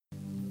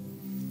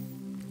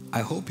I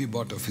hope you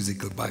bought a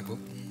physical Bible.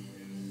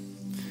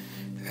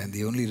 And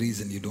the only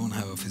reason you don't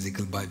have a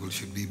physical Bible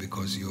should be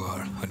because you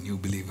are a new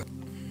believer.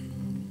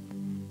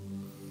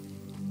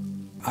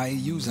 I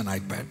use an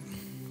iPad,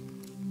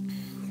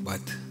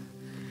 but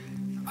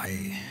I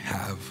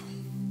have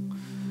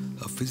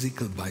a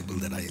physical Bible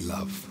that I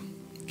love.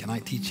 Can I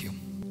teach you?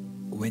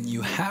 When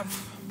you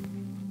have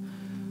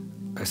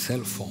a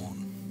cell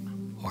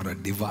phone or a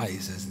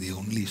device as the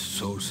only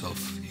source of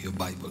your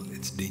Bible,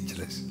 it's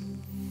dangerous.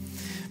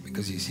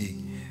 Because you see,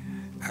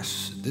 as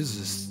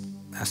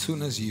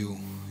soon as you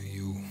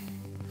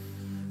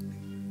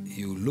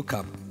look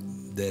up,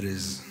 there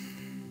is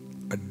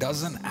a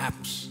dozen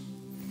apps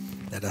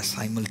that are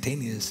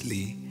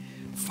simultaneously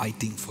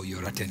fighting for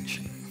your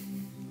attention.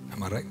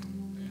 Am I right?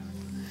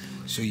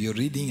 So you're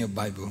reading a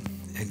Bible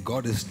and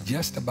God is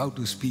just about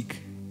to speak,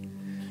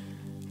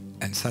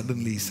 and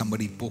suddenly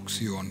somebody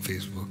pokes you on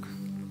Facebook.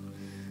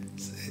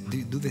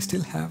 Do they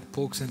still have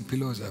pokes and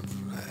pillows?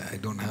 I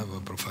don't have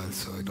a profile,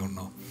 so I don't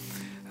know.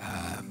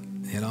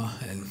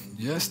 And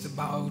just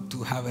about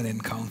to have an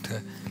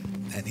encounter,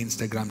 and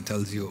Instagram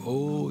tells you,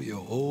 oh,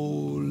 your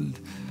old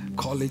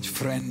college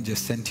friend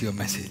just sent you a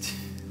message.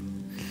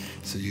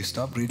 So you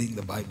stop reading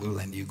the Bible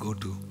and you go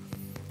to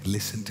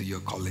listen to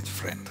your college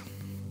friend.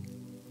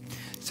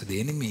 So the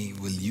enemy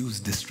will use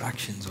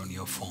distractions on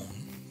your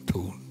phone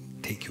to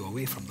take you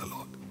away from the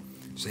Lord.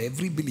 So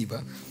every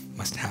believer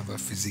must have a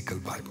physical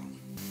Bible.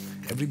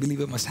 Every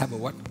believer must have a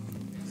what?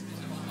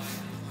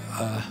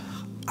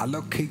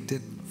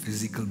 Allocated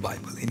physical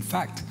Bible. In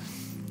fact,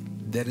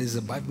 there is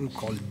a Bible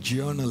called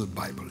Journal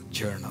Bible.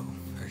 Journal.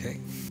 Okay?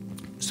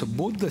 So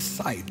both the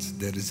sides,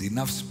 there is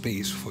enough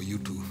space for you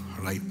to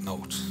write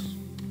notes.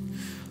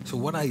 So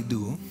what I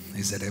do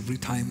is that every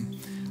time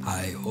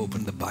I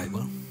open the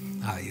Bible,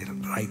 I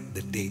write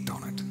the date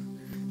on it.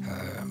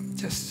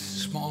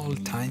 Just small,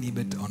 tiny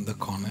bit on the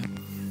corner.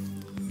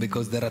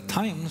 Because there are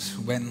times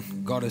when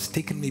God has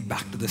taken me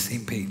back to the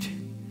same page.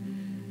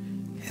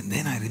 And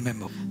then I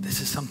remember,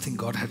 this is something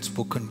God had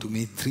spoken to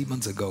me 3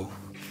 months ago.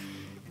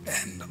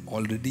 And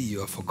already you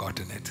have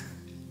forgotten it.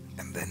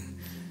 And then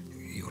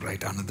you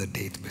write another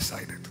date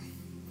beside it.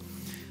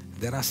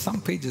 There are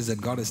some pages that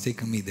God has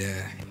taken me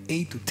there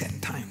 8 to 10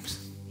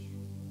 times.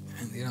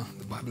 And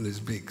the Bible is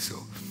big,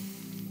 so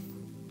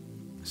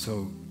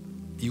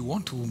you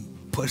want to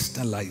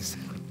personalize.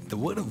 The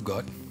Word of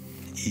God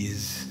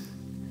is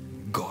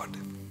God.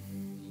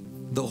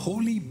 The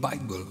Holy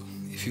Bible,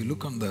 if you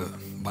look on the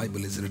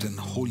Bible, is written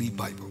Holy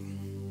Bible.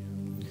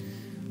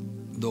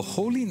 The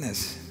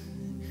holiness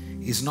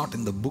is not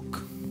in the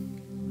book.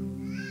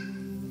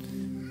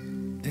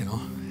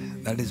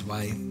 That is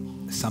why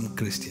some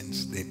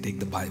Christians, they take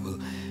the Bible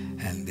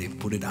and they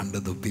put it under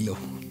the pillow.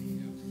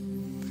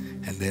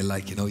 And they're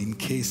like, in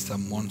case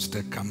some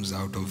monster comes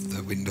out of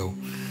the window,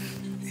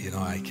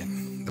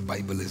 the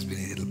Bible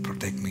it'll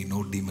protect me,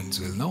 no demons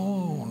will.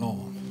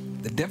 No.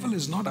 The devil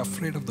is not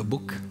afraid of the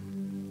book.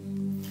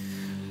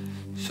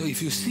 So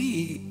if you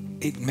see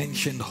it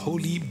mentioned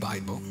Holy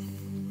Bible,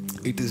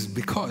 it is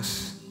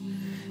because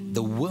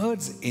the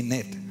words in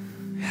it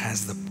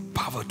has the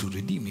power to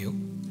redeem you.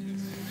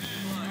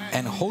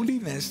 And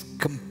holiness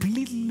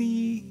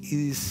completely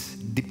is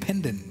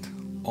dependent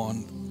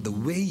on the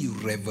way you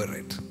rever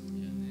it.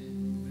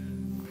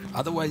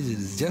 Otherwise, it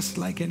is just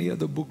like any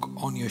other book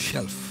on your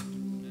shelf.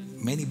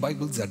 Many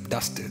Bibles are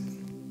dusted.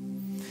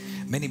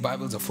 Many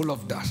Bibles are full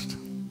of dust.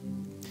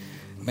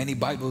 Many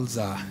Bibles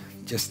are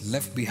just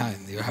left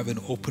behind. You haven't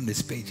opened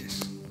its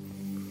pages.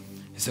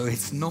 So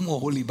it's no more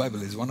Holy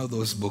Bible. It's one of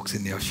those books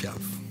in your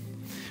shelf.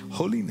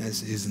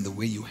 Holiness is in the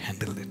way you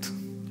handle it.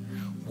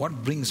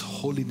 What brings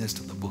holiness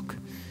to the book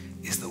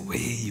is the way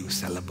you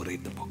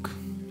celebrate the book.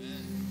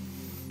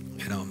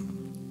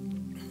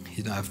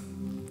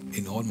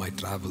 In all my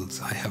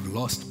travels, I have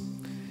lost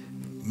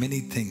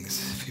many things.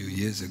 A few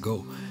years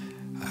ago,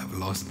 I've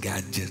lost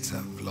gadgets.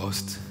 I've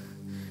lost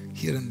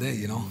here and there,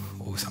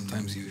 Or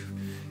sometimes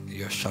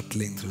you're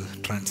shuttling through,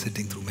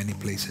 transiting through many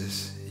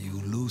places.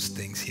 You lose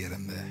things here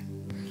and there.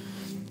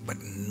 But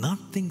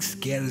nothing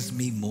scares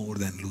me more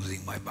than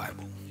losing my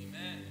Bible.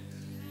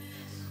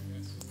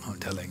 I'm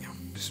telling you,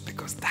 just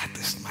because that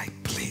is my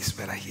place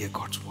where I hear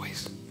God's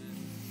voice.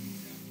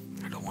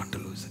 I don't want to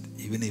lose it.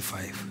 Even if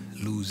I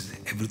lose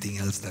everything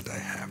else that I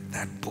have,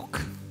 that book,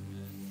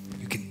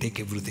 you can take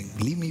everything.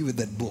 Leave me with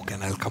that book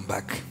and I'll come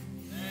back.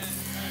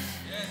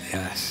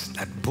 Yes,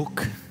 that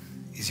book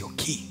is your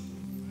key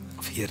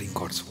of hearing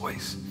God's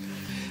voice.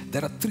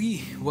 There are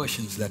 3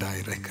 versions that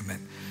I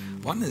recommend.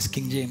 One is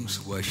King James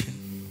Version,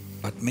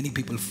 but many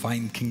people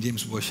find King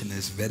James Version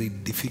is very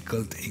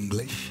difficult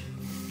English.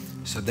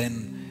 So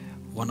then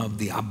one of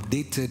the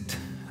updated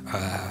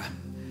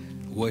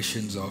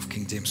versions of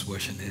King James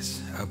Version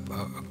is a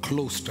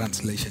close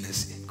translation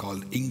is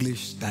called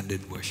English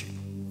Standard Version.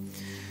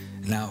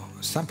 Now,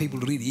 some people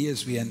read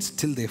ESV and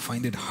still they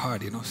find it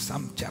hard.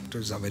 Some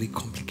chapters are very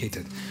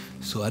complicated.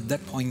 So at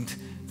that point,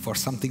 for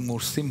something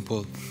more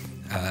simple,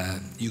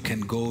 you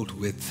can go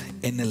with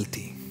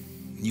NLT,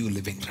 New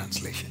Living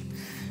Translation.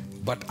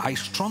 But I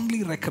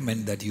strongly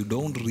recommend that you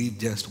don't read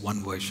just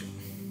one version,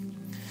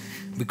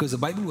 because the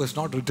Bible was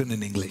not written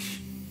in English.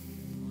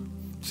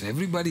 So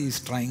everybody is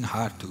trying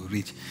hard to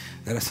reach.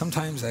 There are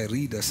sometimes I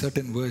read a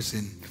certain verse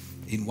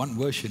in one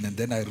version, and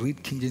then I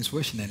read King James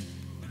Version, and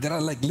there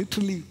are like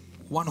literally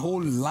one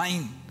whole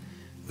line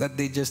that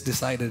they just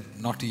decided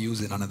not to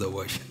use in another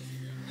version.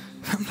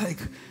 I'm like,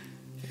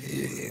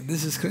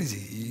 this is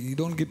crazy. You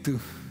don't get to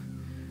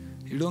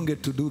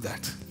do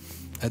that.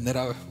 And there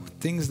are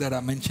things that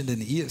are mentioned in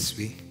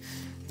ESV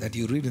that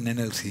you read in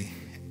NLT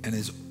and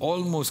is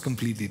almost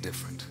completely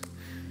different.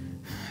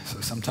 So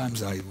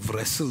sometimes I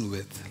wrestle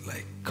with,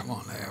 like, come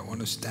on, I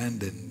want to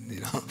stand and,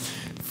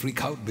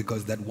 freak out,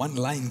 because that one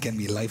line can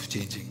be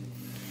life-changing.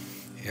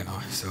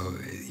 So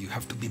you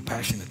have to be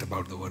passionate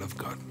about the Word of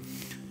God.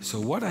 So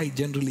what I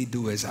generally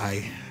do is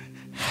I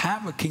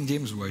have a King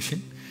James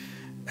Version,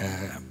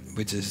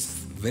 which is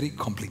very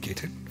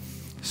complicated.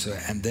 So,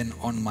 and then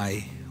on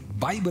my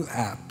Bible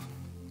app,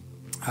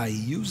 I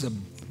use a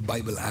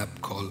Bible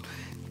app called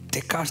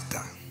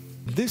Tekarta.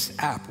 This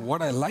app,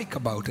 what I like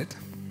about it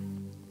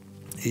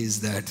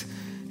is that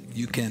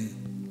you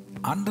can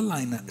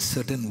underline a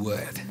certain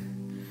word,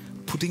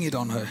 putting it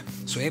on her.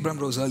 So Abraham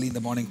rose early in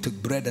the morning, took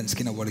bread and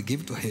skin of water,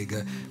 gave it to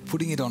Hagar,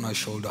 putting it on her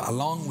shoulder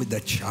along with the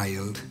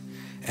child,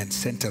 and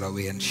sent her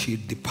away. And she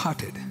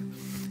departed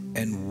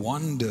and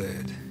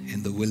wandered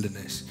in the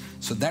wilderness.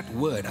 So that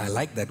word, I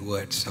like that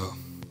word. So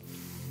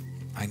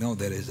I know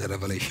there is a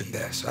revelation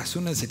there. So as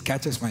soon as it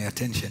catches my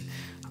attention,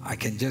 I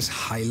can just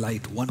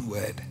highlight one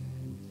word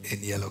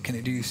in yellow.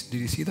 Did you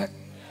see that?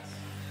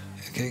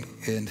 Okay,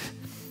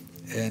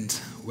 and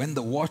when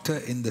the water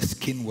in the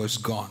skin was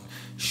gone,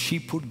 she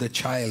put the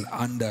child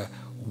under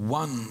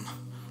one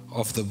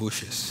of the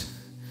bushes.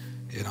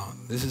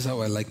 This is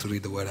how I like to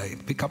read the word. I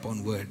pick up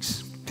on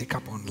words, pick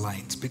up on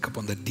lines, pick up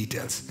on the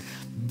details.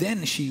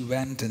 Then she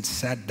went and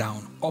sat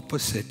down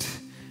opposite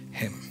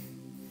him.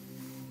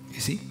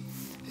 You see,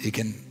 you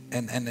can,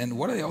 and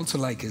what I also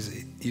like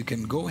is you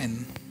can go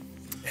in,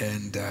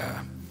 and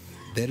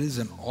there is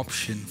an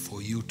option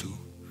for you to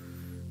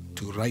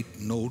write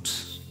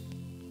notes.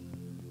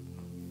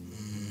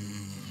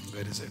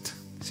 Where is it?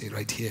 See,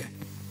 right here.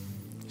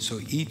 So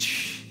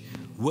each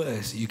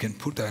verse, you can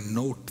put a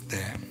note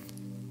there.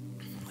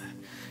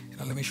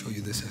 Let me show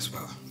you this as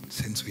well,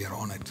 since we are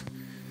on it.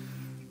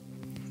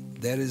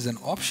 There is an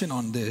option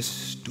on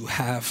this to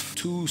have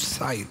two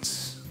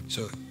sides.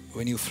 So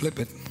when you flip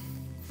it,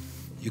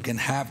 you can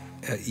have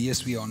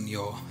ESV on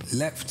your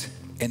left,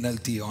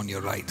 NLT on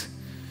your right.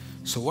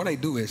 So what I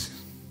do is,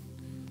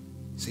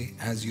 see,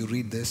 as you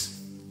read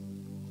this,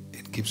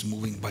 it keeps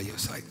moving by your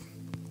side.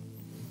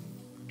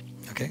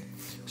 Okay?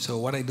 So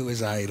what I do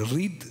is I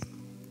read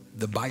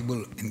the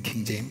Bible in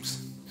King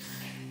James,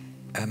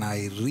 and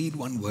I read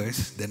one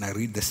verse, then I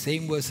read the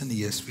same verse in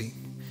the ESV,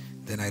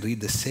 then I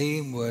read the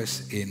same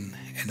verse in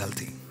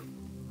NLT.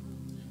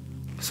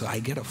 So I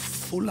get a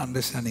full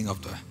understanding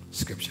of the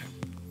scripture.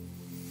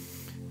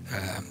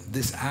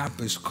 This app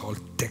is called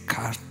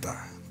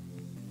Tekarta.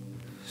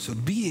 So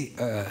be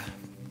a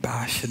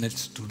passionate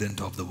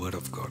student of the Word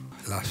of God.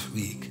 Last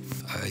week,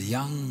 a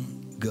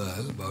young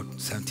girl, about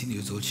 17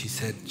 years old, she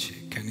said,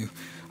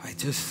 I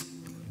just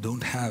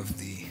don't have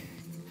the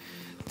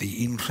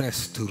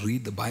interest to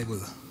read the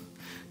Bible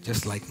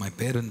just like my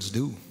parents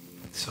do.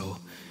 So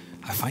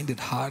I find it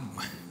hard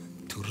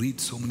to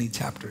read so many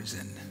chapters.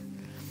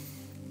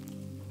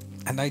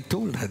 And I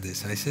told her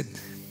this. I said,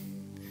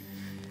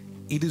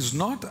 it is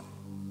not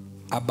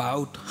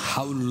about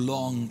how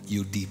long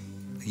you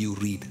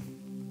read.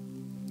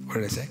 What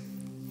did I say?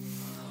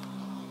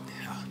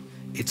 Yeah.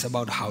 It's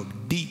about how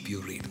deep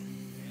you read.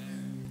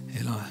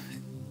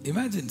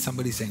 Imagine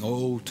somebody saying,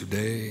 oh,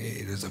 today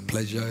it is a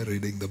pleasure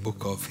reading the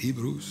book of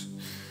Hebrews.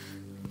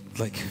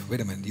 Like,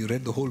 wait a minute, you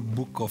read the whole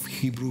book of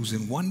Hebrews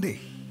in one day.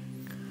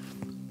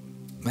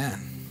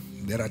 Man,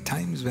 there are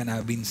times when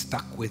I've been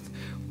stuck with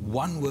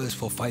one verse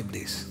for 5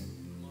 days.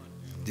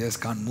 Just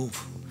can't move.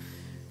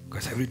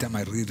 Because every time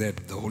I read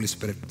it, the Holy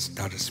Spirit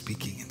started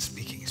speaking and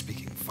speaking and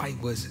speaking. 5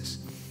 verses.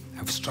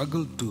 I've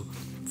struggled to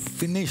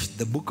finish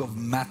the book of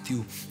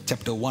Matthew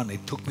chapter 1.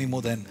 It took me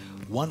more than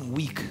 1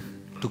 week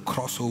to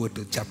cross over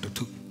to chapter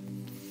 2.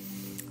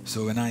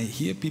 So when I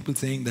hear people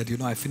saying that,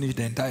 I finished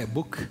the entire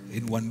book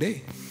in one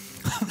day,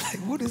 I'm like,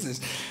 what is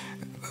this?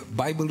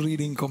 Bible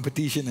reading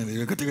competition, and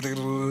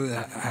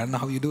I don't know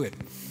how you do it.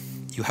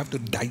 You have to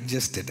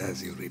digest it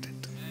as you read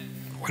it.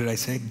 What did I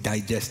say?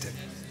 Digest it.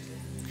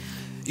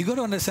 You got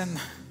to understand,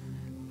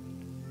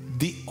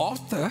 the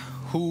author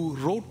who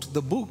wrote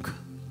the book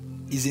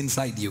is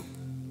inside you.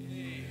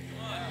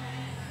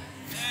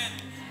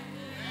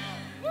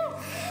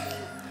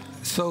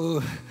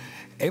 So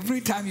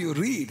every time you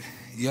read,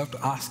 you have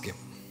to ask him,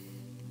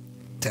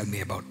 tell me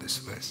about this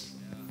verse.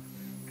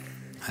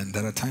 And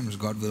there are times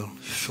God will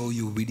show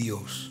you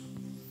videos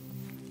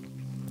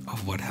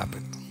of what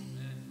happened.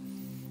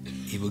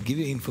 He will give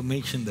you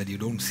information that you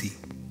don't see,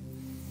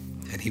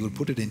 and He will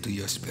put it into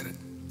your spirit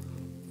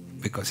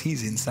because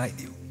He's inside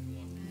you.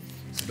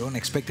 So don't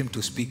expect Him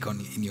to speak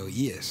in your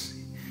ears.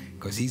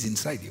 because He's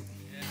inside you.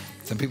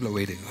 Some people are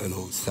waiting.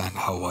 Hello, son,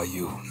 how are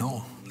you?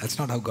 No, that's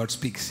not how God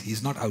speaks.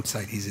 He's not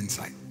outside, He's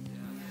inside.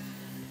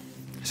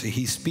 So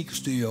He speaks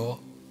to your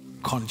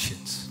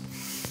conscience.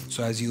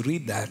 So as you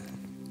read that,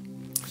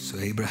 so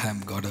Abraham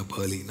got up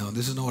early. Now,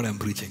 this is not what I'm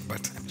preaching,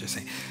 but I'm just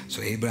saying.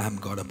 So Abraham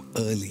got up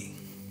early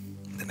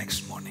the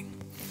next morning.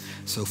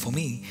 So for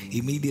me,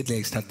 immediately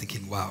I start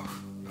thinking, wow,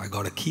 I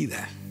got a key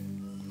there.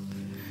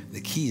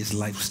 The key is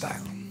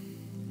lifestyle.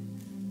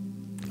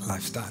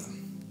 Lifestyle.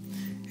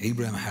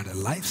 Abraham had a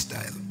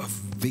lifestyle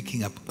of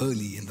waking up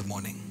early in the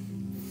morning.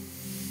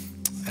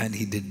 And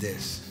he did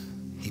this.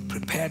 He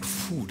prepared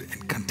food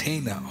and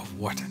container of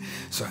water.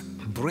 So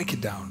break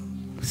it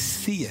down,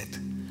 see it,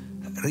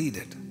 read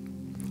it,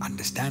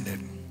 understand it,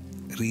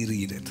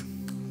 reread it,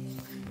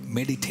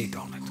 meditate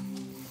on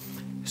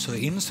it. So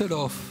instead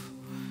of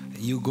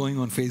you going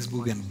on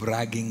Facebook and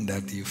bragging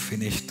that you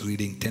finished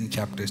reading 10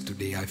 chapters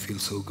today, I feel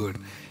so good.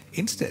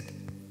 Instead,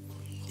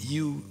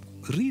 you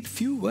read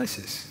few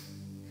verses.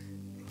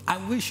 I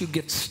wish you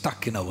get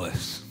stuck in a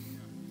verse.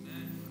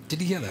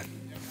 Did you hear that?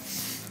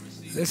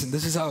 Listen,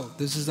 this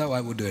is how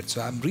I would do it.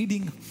 So I'm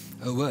reading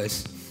a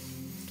verse,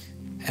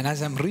 and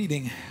as I'm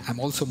reading,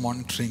 I'm also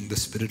monitoring the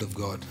Spirit of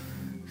God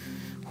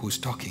who's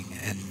talking,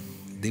 and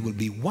there will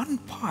be one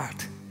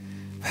part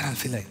where I'll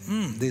feel like,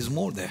 there's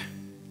more there.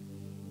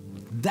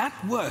 That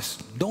verse,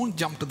 don't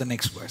jump to the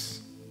next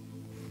verse.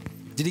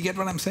 Did you get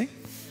what I'm saying?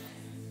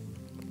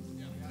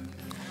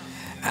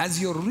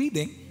 As you're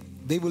reading,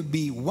 there will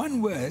be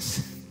one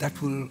verse that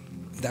will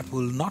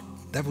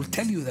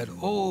tell you that,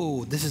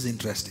 oh, this is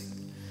interesting.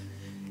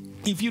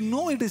 If you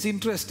know it is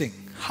interesting,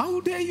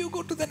 how dare you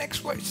go to the next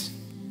verse?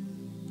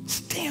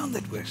 Stay on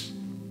that verse.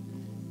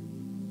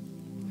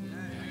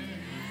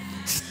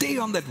 Stay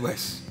on that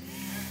verse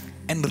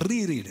and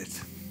reread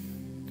it.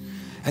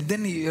 And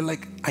then you're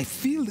like, I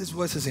feel this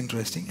verse is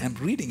interesting. I'm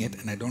reading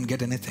it and I don't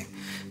get anything.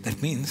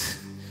 That means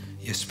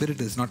your spirit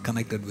is not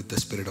connected with the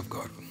Spirit of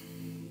God.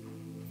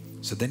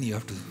 So then you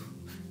have to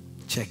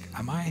check,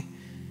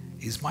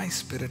 is my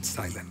spirit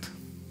silent?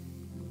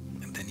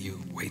 And then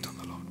you wait on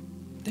the Lord.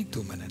 Take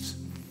 2 minutes.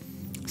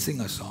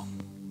 Sing a song.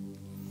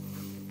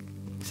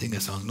 Sing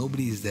a song.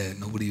 Nobody is there.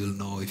 Nobody will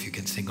know if you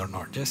can sing or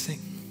not. Just sing.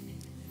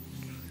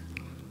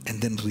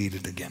 And then read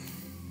it again.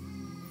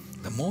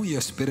 The more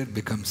your spirit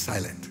becomes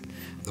silent,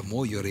 the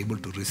more you're able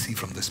to receive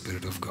from the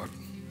Spirit of God.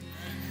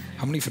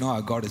 How many of you know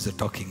our God is a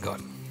talking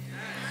God?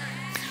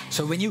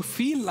 So when you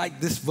feel like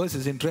this verse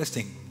is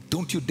interesting,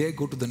 don't you dare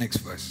go to the next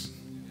verse.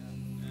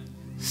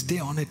 Stay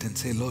on it and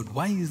say, Lord,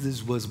 why is this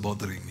verse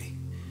bothering me?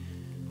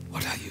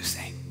 What are you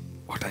saying?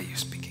 What are you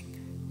speaking?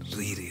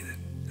 Reread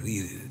it.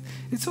 Reread it.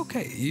 It's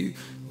okay.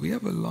 We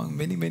have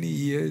many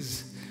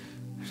years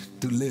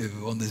to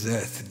live on this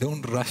earth.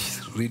 Don't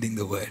rush reading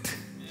the word.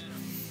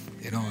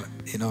 You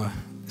know,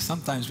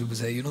 sometimes people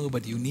say,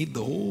 but you need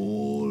the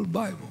whole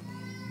Bible.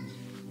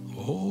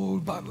 The whole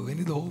Bible. We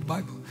need the whole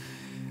Bible.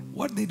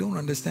 What they don't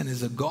understand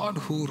is the God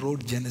who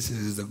wrote Genesis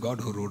is the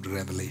God who wrote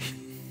Revelation.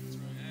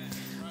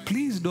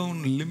 Please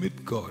don't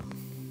limit God.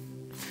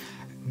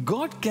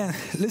 God can,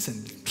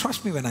 listen,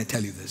 trust me when I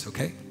tell you this,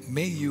 okay?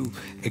 May you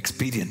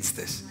experience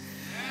this.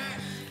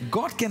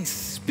 God can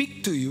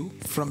speak to you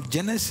from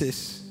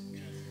Genesis,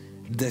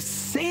 the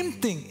same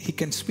thing He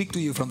can speak to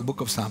you from the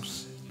book of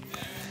Psalms.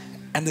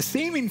 And the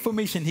same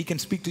information He can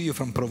speak to you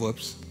from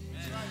Proverbs.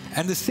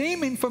 And the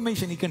same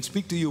information He can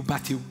speak to you,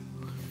 Matthew.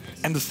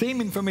 And the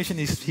same information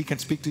He can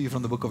speak to you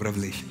from the book of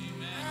Revelation.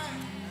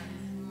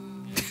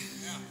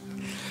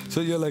 So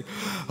you're like,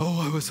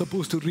 oh, I was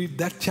supposed to read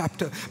that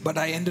chapter, but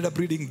I ended up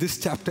reading this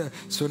chapter,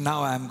 so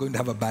now I'm going to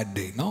have a bad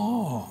day.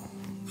 No.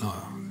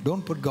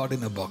 Don't put God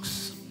in a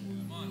box.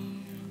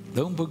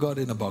 Don't put God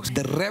in a box.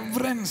 The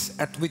reverence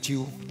at which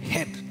you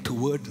head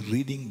toward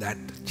reading that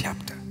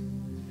chapter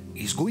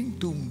is going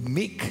to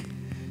make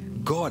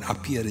God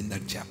appear in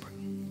that chapter.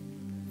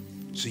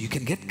 So you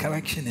can get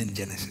correction in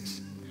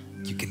Genesis.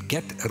 You can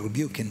get a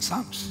rebuke in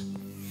Psalms.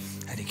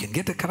 And you can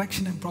get a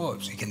correction in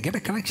Proverbs. You can get a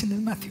correction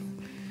in Matthew.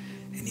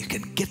 And you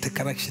can get a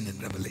correction in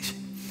Revelation.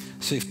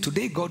 So if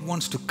today God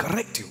wants to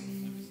correct you,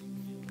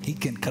 He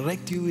can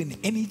correct you in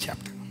any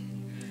chapter.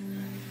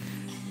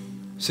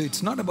 So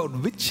it's not about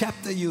which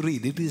chapter you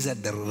read. It is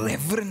at the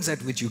reverence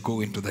at which you go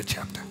into the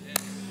chapter.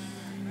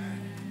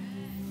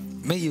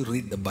 May you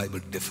read the Bible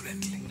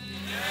differently.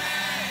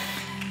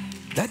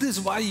 That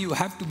is why you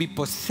have to be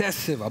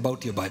possessive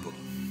about your Bible.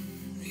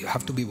 You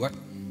have to be what?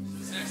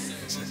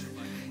 Possessive.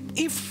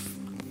 If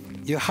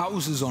your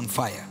house is on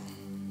fire,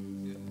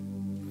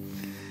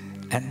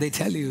 and they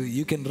tell you,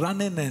 you can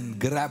run in and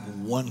grab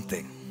one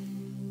thing.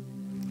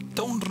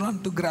 Don't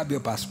run to grab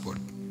your passport.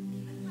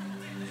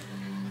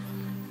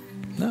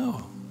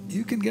 No,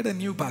 you can get a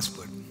new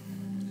passport.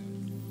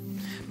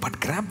 But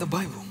grab the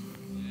Bible.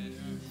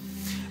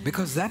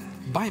 Because that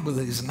Bible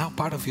is now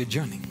part of your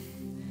journey.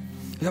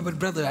 Yeah, but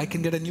brother, I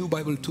can get a new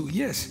Bible too.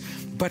 Yes,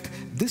 but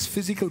this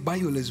physical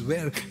Bible is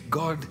where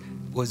God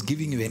was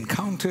giving you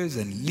encounters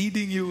and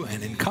leading you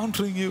and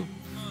encountering you.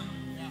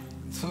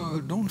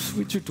 So don't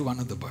switch it to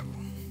another Bible.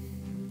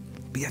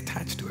 Be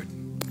attached to it.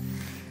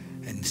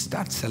 and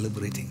start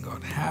celebrating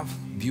God. Have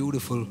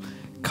beautiful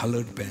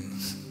colored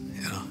pens,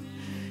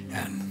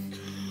 and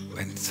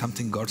when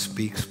something God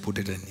speaks, put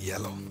it in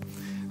yellow.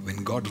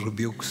 When God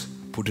rebukes,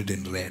 put it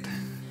in red.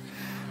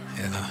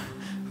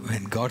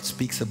 When God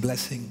speaks a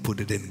blessing, put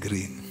it in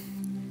green.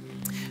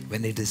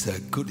 When it is a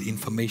good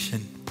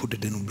information, put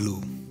it in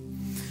blue.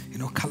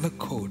 Color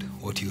code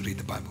what you read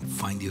the Bible.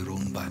 Find your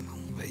own Bible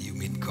where you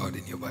meet God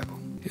in your Bible.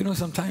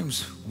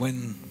 Sometimes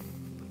when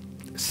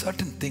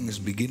certain things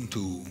begin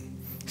to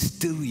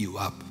stir you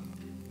up,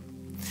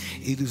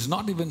 it is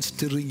not even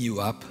stirring you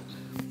up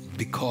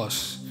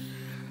because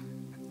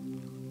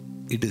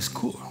it is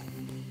cool.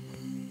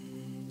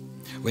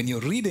 When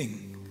you're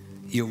reading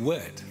your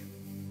word,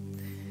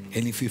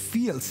 and if you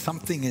feel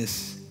something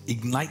is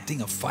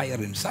igniting a fire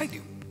inside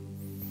you,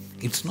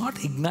 it's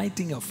not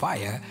igniting a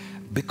fire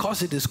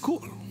because it is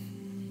cool.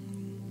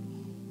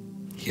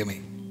 Hear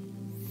me.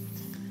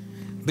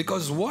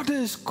 Because what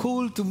is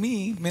cool to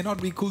me may not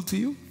be cool to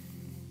you.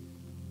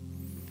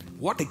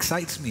 What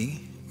excites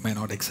me may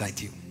not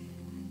excite you.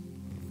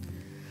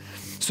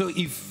 So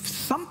if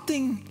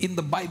something in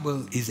the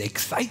Bible is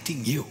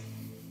exciting you,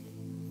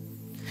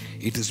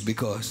 it is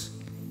because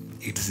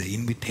it is an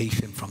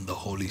invitation from the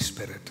Holy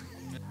Spirit.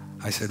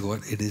 I said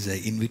what? It is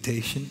an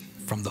invitation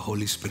from the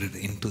Holy Spirit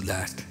into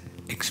that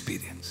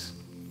experience.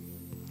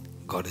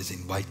 God is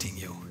inviting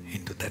you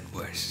into that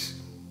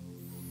verse.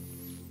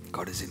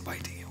 God is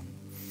inviting you.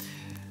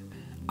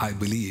 I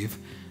believe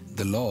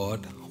the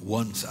Lord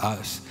wants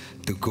us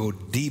to go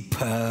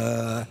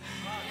deeper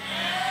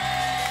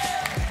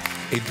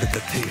into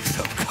the things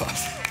of God.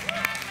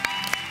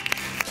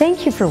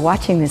 Thank you for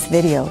watching this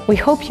video. We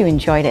hope you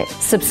enjoyed it.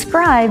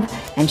 Subscribe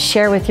and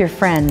share with your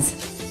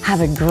friends.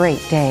 Have a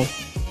great day.